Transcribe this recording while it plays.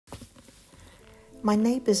My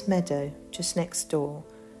neighbour's meadow, just next door,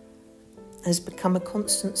 has become a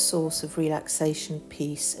constant source of relaxation,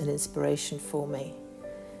 peace and inspiration for me.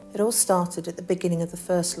 It all started at the beginning of the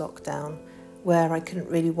first lockdown, where I couldn't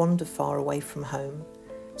really wander far away from home.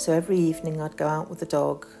 So every evening I'd go out with the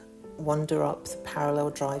dog, wander up the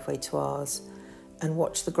parallel driveway to ours, and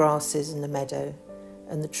watch the grasses in the meadow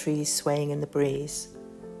and the trees swaying in the breeze.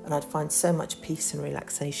 And I'd find so much peace and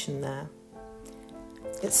relaxation there.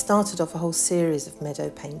 It started off a whole series of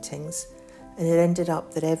meadow paintings, and it ended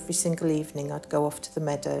up that every single evening I'd go off to the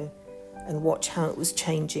meadow and watch how it was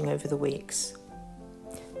changing over the weeks.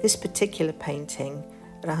 This particular painting,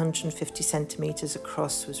 at 150 centimetres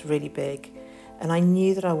across, was really big, and I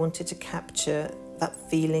knew that I wanted to capture that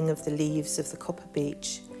feeling of the leaves of the copper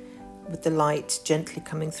beech, with the light gently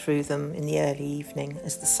coming through them in the early evening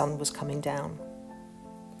as the sun was coming down.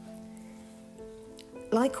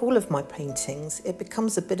 Like all of my paintings, it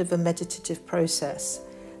becomes a bit of a meditative process,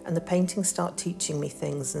 and the paintings start teaching me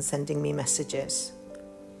things and sending me messages.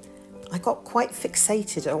 I got quite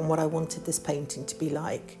fixated on what I wanted this painting to be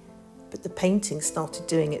like, but the painting started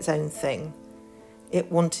doing its own thing.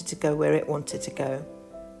 It wanted to go where it wanted to go,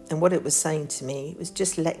 and what it was saying to me was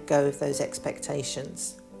just let go of those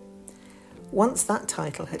expectations. Once that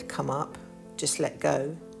title had come up, Just Let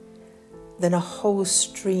Go, then a whole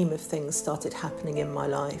stream of things started happening in my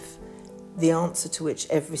life, the answer to which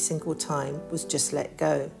every single time was just let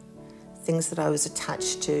go. Things that I was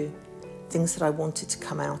attached to, things that I wanted to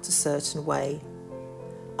come out a certain way,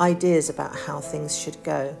 ideas about how things should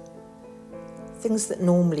go, things that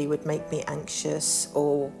normally would make me anxious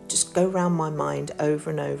or just go round my mind over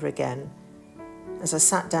and over again. As I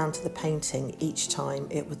sat down to the painting, each time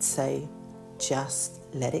it would say, just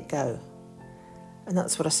let it go. And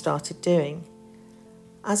that's what I started doing.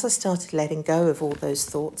 As I started letting go of all those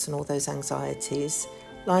thoughts and all those anxieties,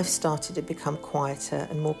 life started to become quieter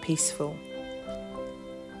and more peaceful.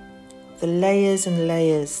 The layers and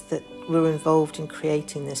layers that were involved in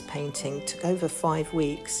creating this painting took over 5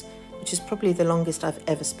 weeks, which is probably the longest I've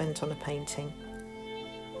ever spent on a painting.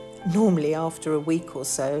 Normally, after a week or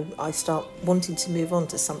so, I start wanting to move on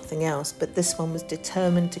to something else, but this one was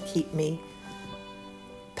determined to keep me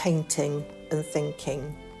painting and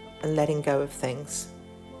thinking and letting go of things.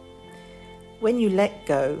 When you let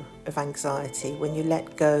go of anxiety, when you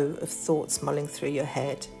let go of thoughts mulling through your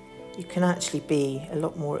head, you can actually be a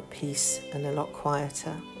lot more at peace and a lot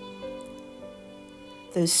quieter.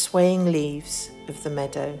 Those swaying leaves of the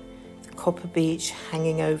meadow, the copper beech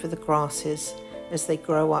hanging over the grasses as they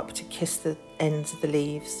grow up to kiss the ends of the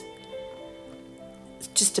leaves. It's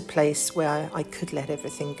just a place where I could let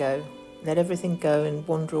everything go and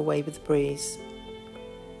wander away with the breeze.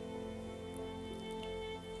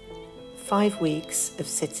 5 weeks of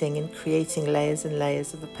sitting and creating layers and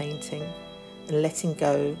layers of a painting and letting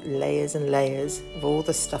go layers and layers of all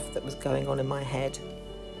the stuff that was going on in my head.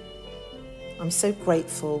 I'm so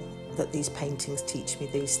grateful that these paintings teach me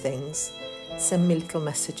these things, send me little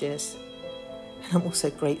messages, and I'm also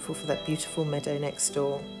grateful for that beautiful meadow next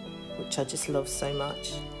door, which I just love so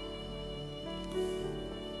much.